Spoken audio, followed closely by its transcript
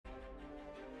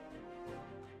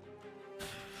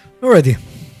Alrighty.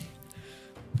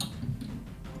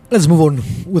 Let's move on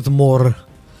with more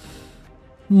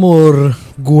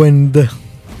Gwent.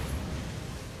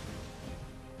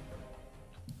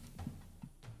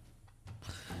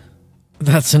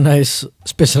 That's a nice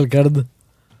special card.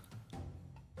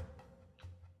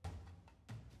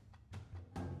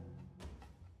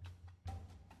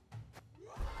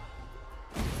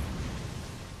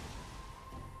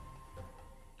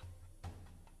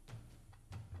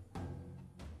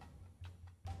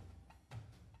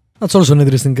 That's also an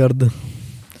interesting card.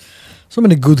 So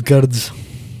many good cards.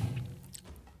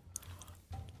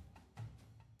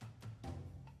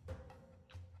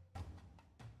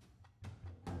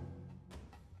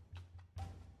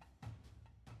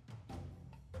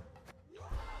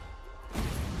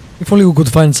 If only we could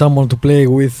find someone to play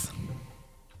with.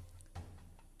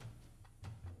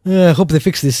 I hope they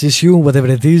fix this issue, whatever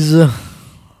it is.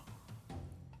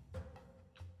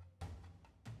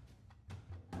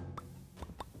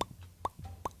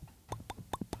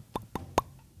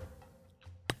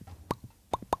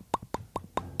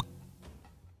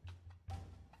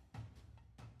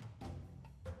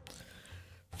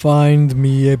 Find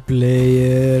me a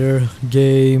player,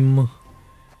 game,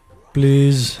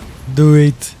 please, do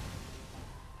it,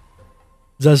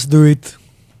 just do it.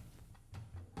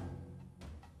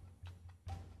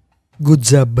 Good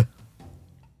job.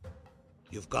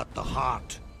 You've got the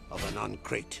heart of an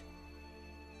uncrate.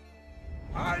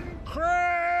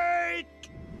 Uncrate!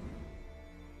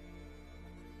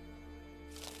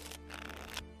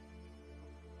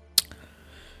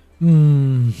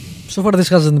 So far this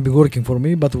hasn't been working for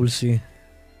me, but we'll see.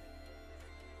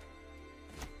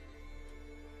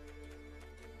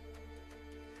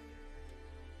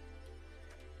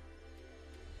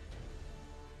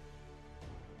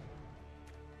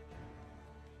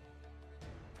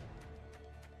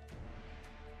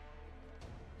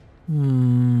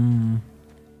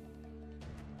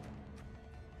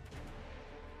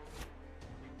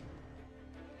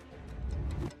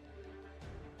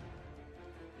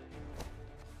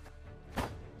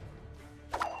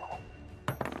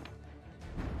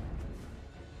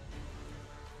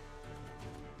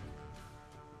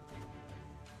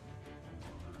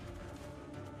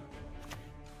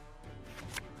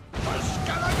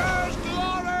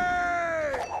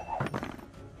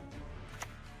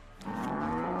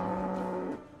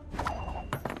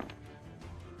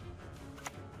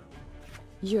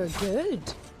 You're good.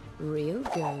 Real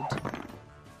good.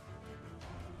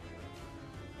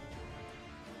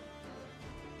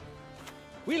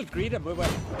 We'll greet him with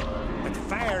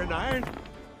fire and iron.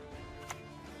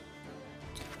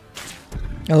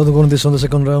 I don't want this on the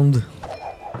second round.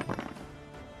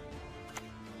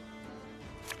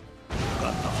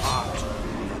 Got the heart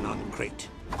of an uncrate.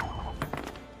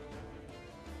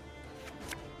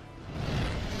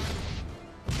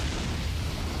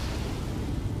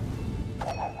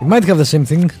 We might have the same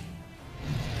thing.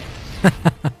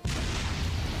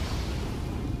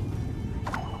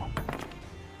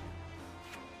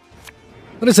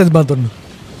 Reset button.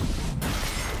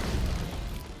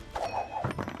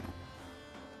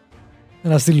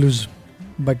 And I still lose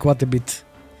by quite a bit.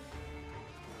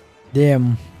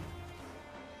 Damn.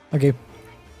 Okay.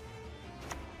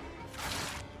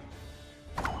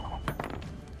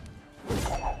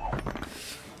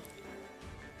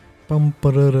 Pum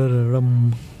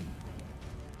pararam.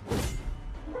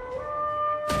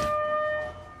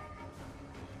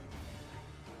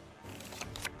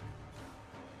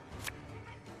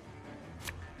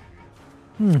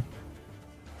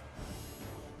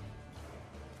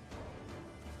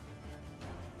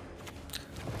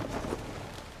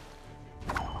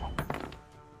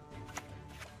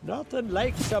 Nothing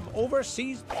like some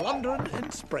overseas plundering in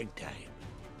springtime.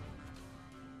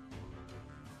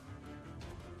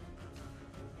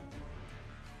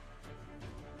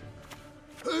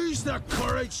 Who's the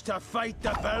courage to fight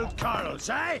the Belt Carls,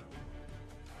 eh?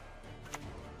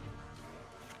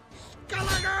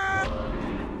 Skellige!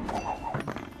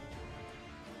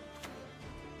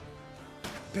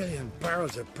 Billion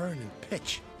barrels of burning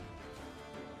pitch.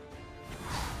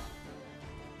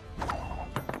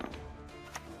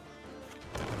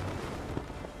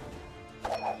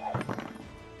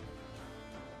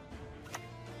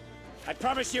 I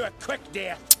promise you a quick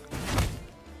death.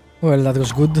 Well, that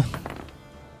was good.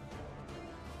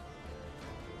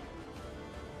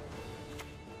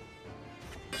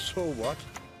 So what?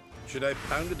 Should I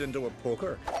pound it into a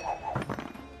poker?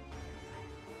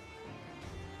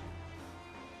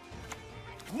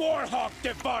 More hawk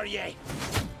devour ye!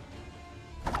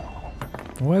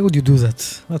 Why would you do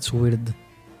that? That's weird.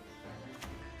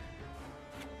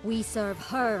 We serve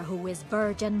her who is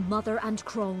virgin, mother, and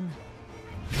crone.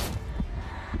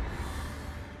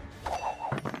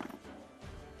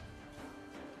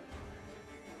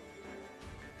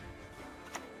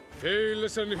 Hey,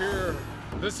 listen here.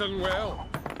 Listen well.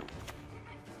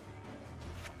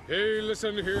 Hey,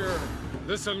 listen here.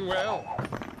 Listen well.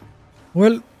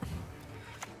 Well,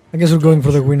 I guess we're going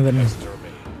for the win then. Pester me.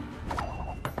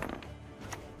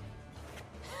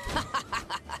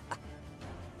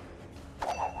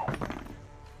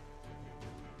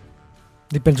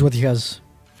 Depends what he has.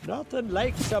 Nothing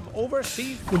like some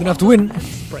overseas Good enough to win. in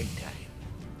springtime.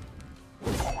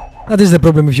 That is the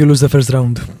problem if you lose the first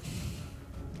round.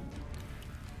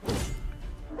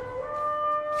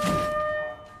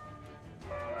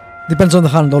 Depends on the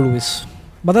hand always.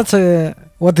 But that's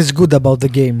what is good about the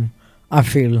game, I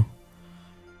feel.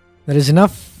 There is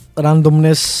enough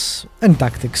randomness and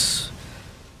tactics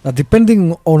that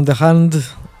depending on the hand,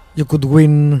 you could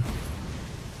win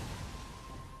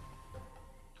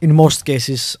in most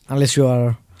cases, unless you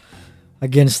are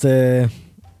against the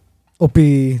OP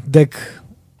deck.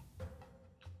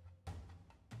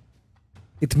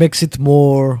 It makes it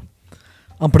more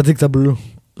unpredictable,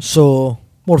 so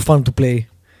more fun to play.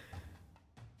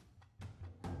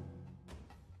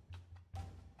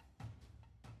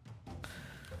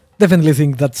 Definitely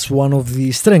think that's one of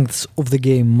the strengths of the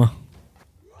game.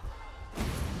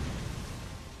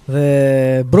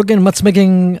 The broken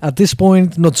matchmaking at this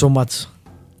point, not so much.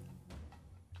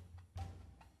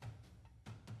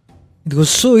 It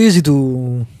was so easy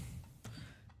to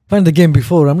find the game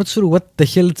before. I'm not sure what the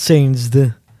hell changed.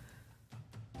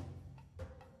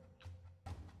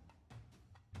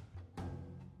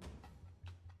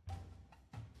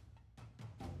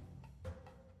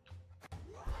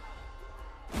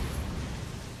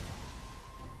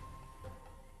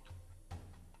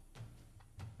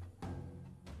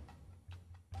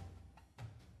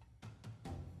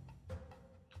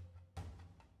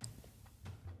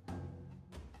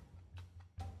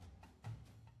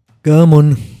 Come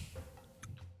on.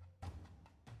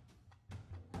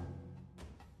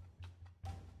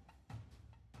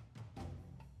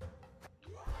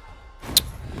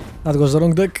 That was the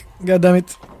wrong deck. God damn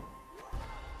it.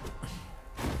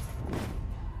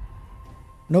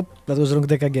 Nope, that was the wrong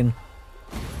deck again.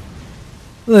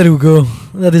 There we go.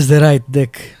 That is the right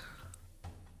deck.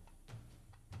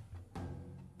 I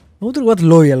wonder what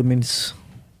loyal means.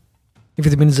 If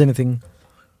it means anything.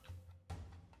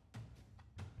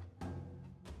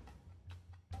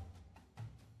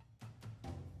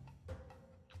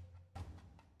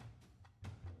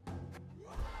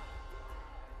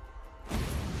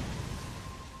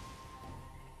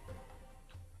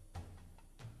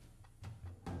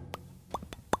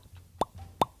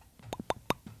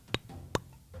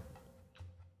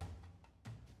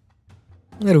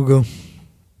 There we go.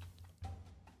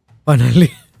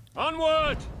 Finally.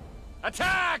 Onward!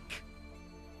 Attack!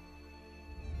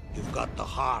 You've got the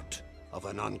heart of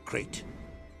an uncrate.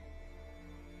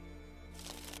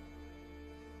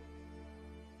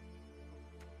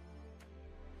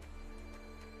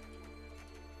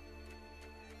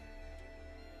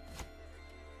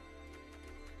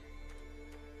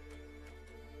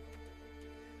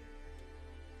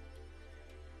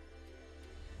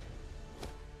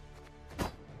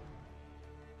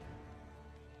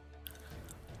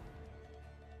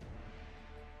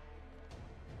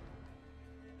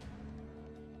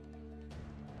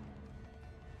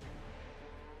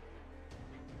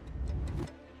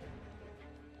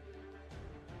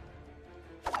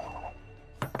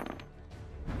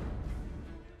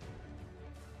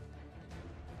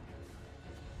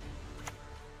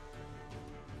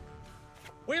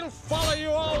 We'll follow you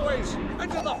always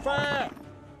into the fair.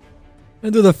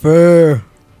 Into the fair.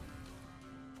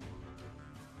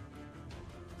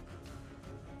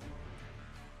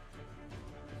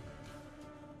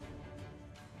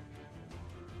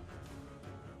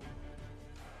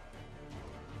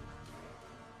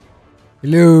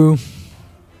 Hello.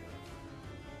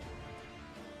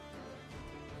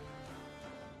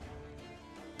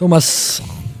 Thomas.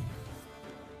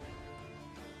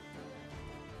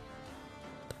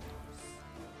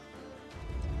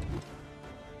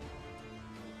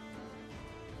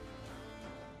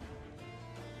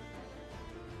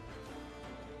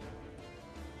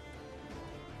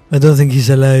 I don't think he's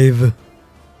alive.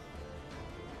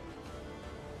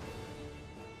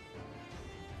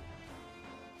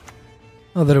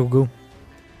 Oh, there we go.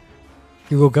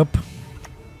 He woke up.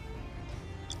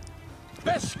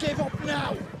 Best give up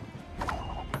now.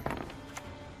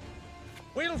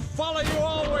 We'll follow you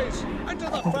always into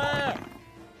the fair.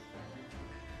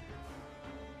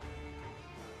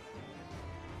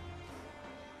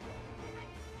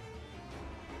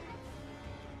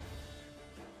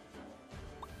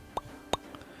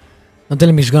 Don't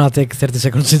tell me it's gonna take 30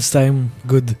 seconds each time.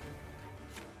 Good.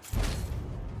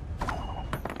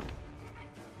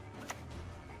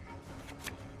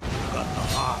 Got the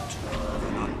heart of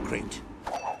an uncrate.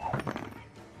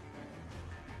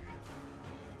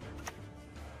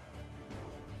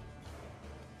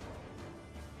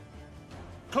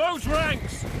 Close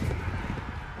ranks!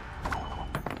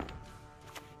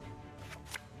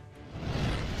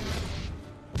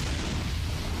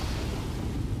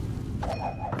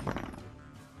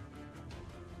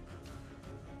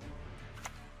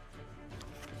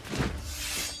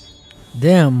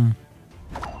 Damn.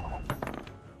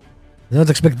 Did not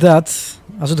expect that.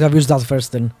 I should have used that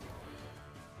first then.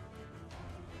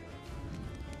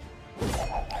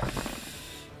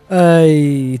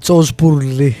 I chose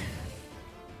poorly.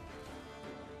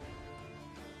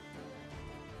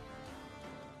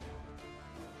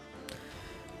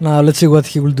 Now let's see what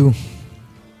he will do.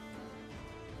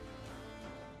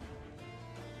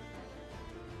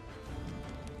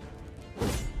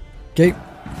 Okay,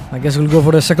 I guess we'll go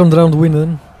for a second round win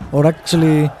then. Or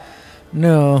actually,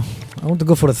 no, I want to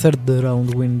go for a third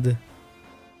round win.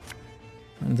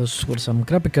 And those were some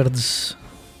crappy cards.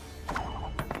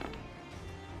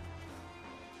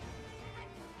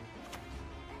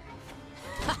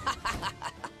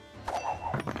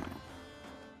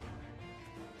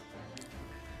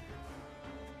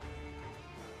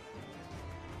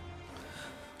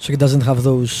 So he doesn't have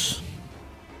those.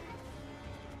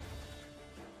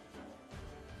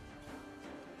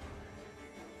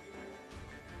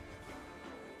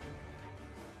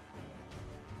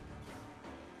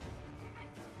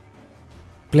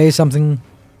 Play something.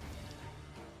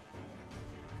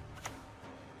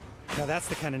 Now that's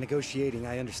the kind of negotiating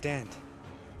I understand.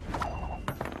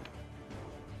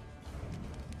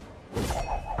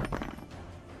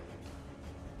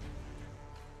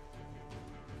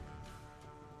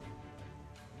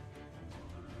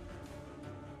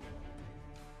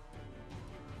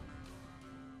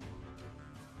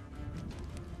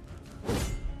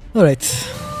 Alright.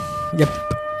 Yep.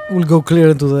 We'll go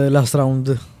clear into the last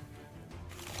round.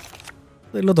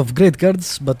 A lot of great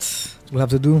cards, but we'll have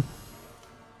to do.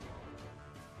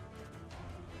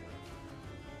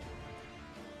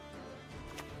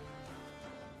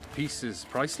 Peace is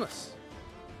priceless.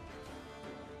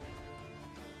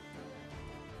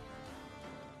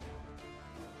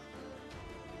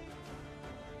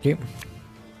 Okay.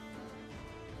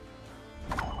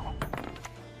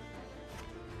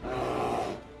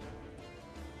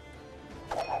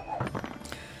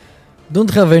 Don't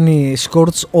have any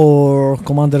Scorch or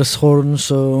Commander's Horn,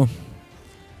 so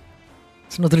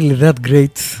it's not really that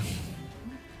great.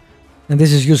 And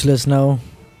this is useless now.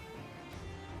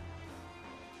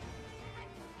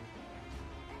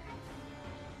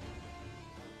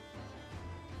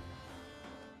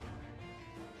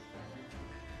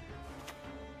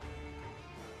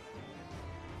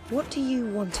 What do you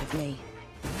want of me?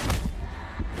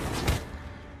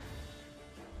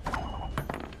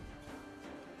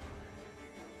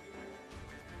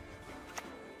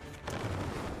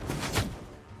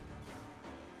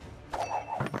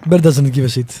 Bird doesn't give a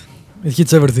shit. It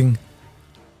hits everything.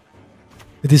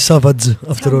 It is savage,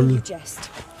 after all.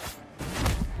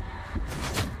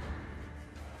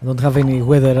 I don't have any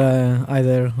weather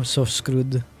either, we're so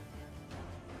screwed.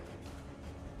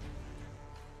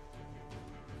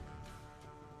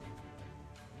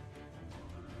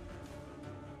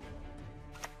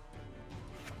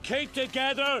 Keep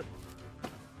together!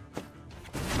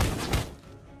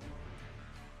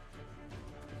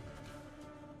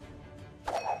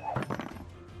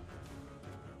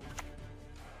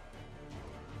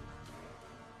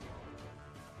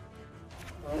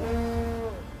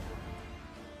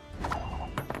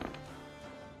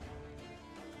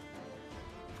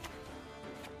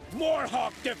 More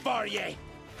hawk devour ye!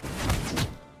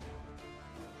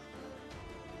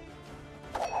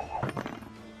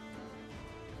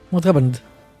 What happened?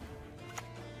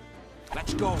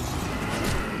 Let's go.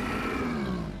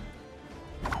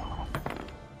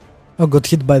 Oh, got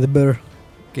hit by the bear.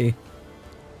 Okay.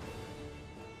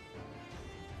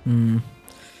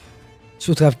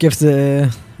 Should have kept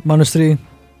the monastery.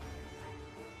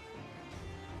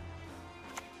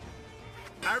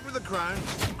 Out with the crown.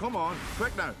 Come on,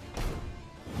 quick now.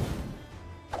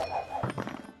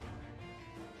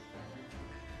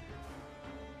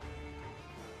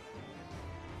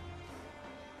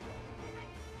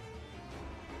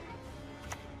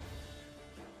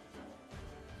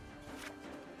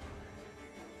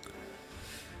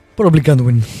 Probably can't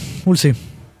win. We'll see.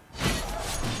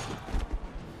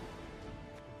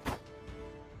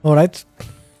 Alright.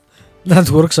 That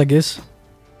works, I guess.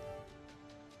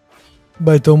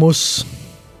 by Thomas.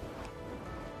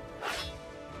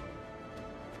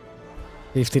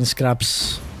 15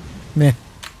 scraps. Meh.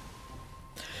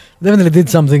 Definitely did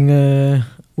something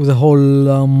with the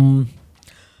whole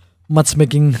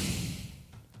matchmaking.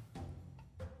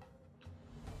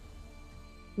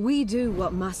 We do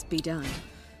what must be done.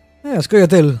 Yeah,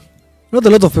 Skellige. Not a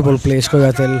lot of people play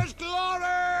Skellige.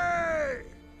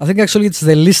 I think actually it's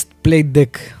the least played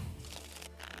deck.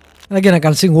 And again, I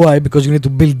can see why, because you need to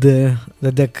build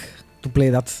the deck to play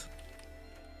that.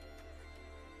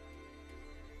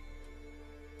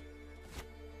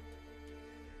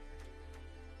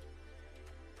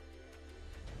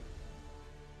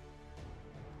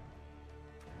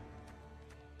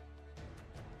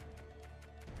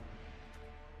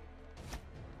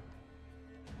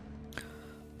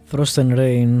 Frost and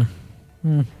Rain.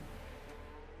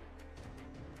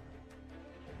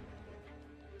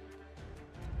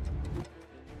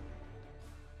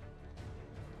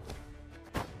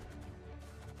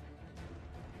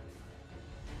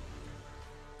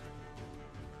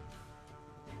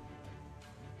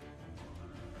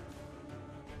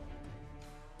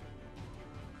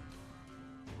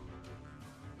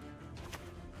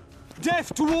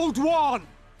 Death to Old One!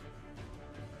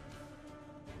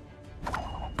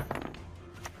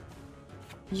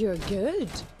 You're good.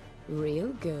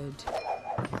 Real good.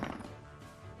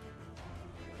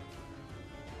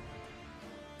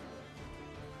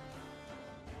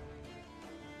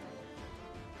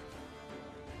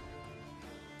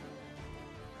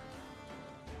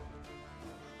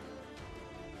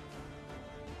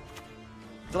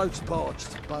 Throat's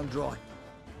parched, bone dry.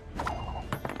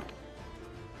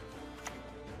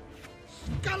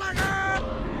 Skellige!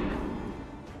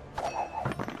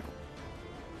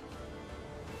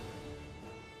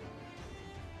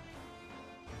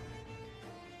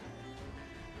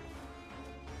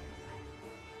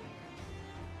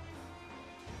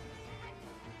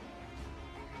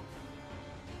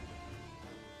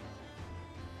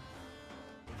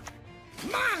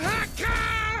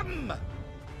 Mahakam!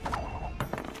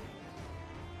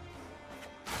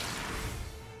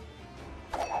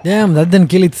 Damn, that didn't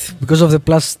kill it because of the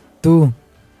 +2,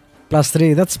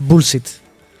 +3. That's bullshit.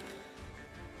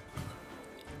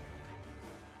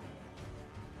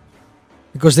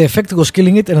 Because the effect was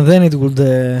killing it and then it would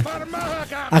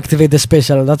activate the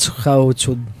special. That's how it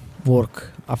should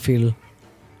work, I feel.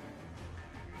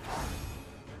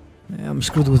 Yeah, I'm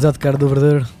screwed with that card over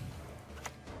there.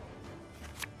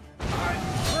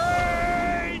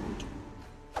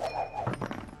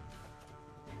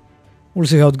 We'll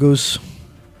see how it goes.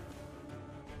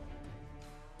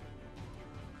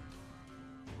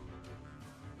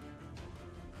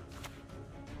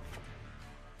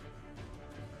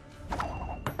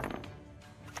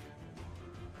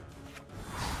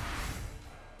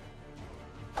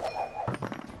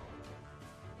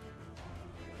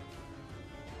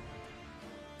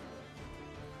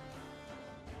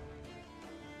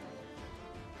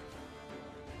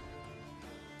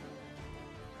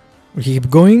 We keep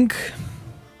going.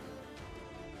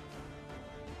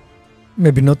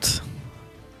 Maybe not.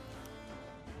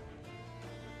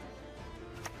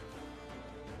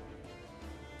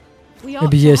 We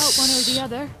Maybe yes. one or the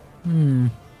other.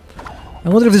 I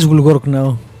wonder if this will work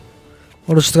now.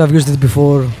 Or should I have used it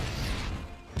before?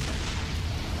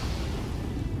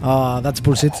 Ah, that's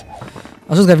bullshit.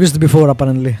 I should have used it before,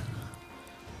 apparently.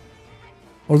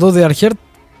 Although they are hurt,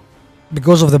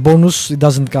 because of the bonus, it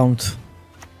doesn't count.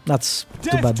 That's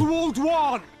too bad. Death to Old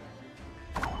One!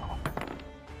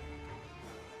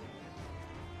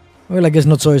 Well, I guess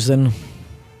no choice then.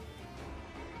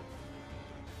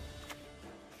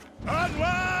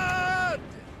 Onward!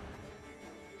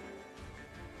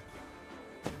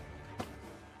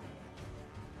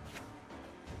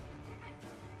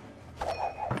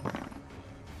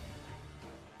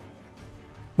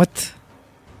 What?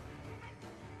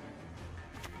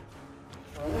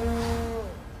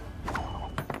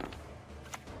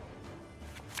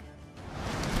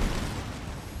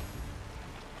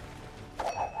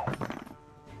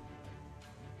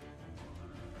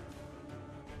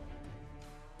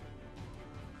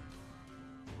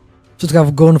 Should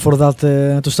have gone for that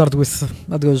to start with.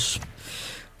 That was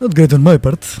not great on my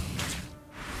part.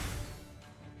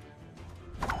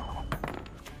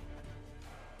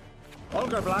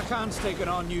 Olga Blackhand's taking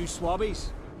on new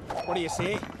swabbies. What do you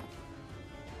say?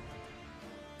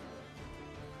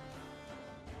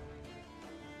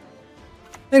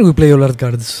 And we play all our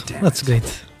cards. That's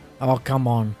great. Oh, come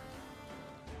on.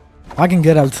 I can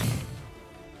get out.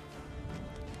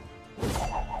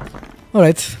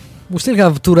 Alright. We still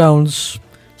have 2 rounds.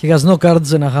 He has no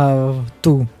cards and I have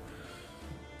 2.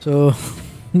 So,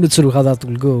 I'm not sure how that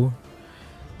will go.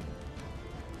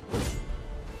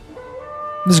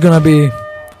 This is gonna be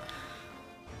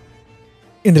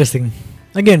interesting.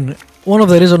 Again, one of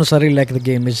the reasons I really like the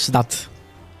game is that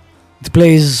it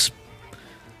plays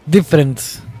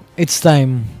different each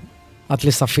time. At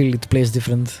least I feel it plays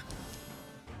different.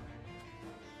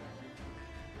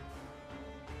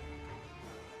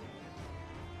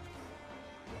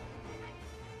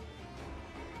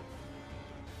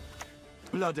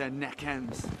 Bloody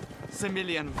neckhands.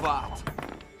 Similian Vart.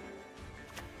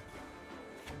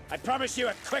 I promise you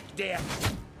a quick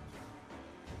death.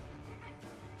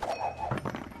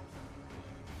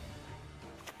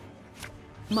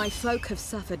 My folk have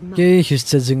suffered much. Okay, he's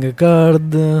charging a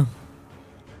card.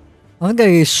 I think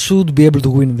I should be able to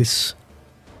win this.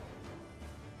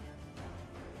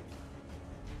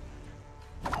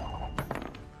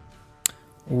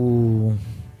 Ooh,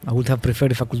 I would have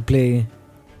preferred if I could play.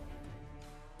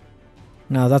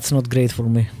 No, that's not great for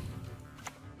me.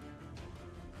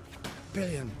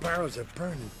 Billion barrels of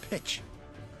burning pitch.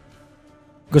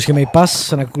 Because he may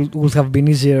pass and I would have been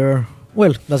easier.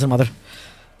 Well, doesn't matter.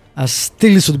 I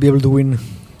still should be able to win.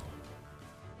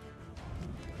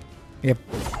 Yep.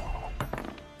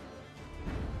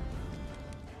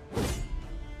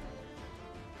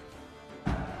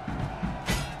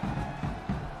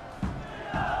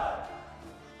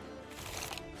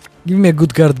 Give me a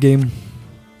good card game.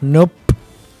 Nope.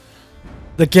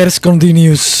 The curse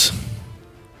continues.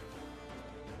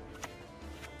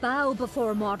 Bow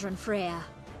before modern Freya.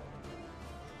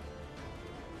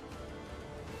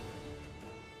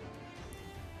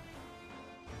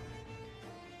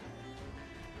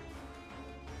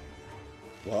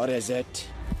 What is it?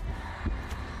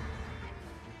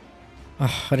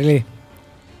 Ah, really?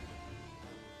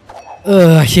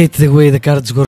 I hate the way the cards go.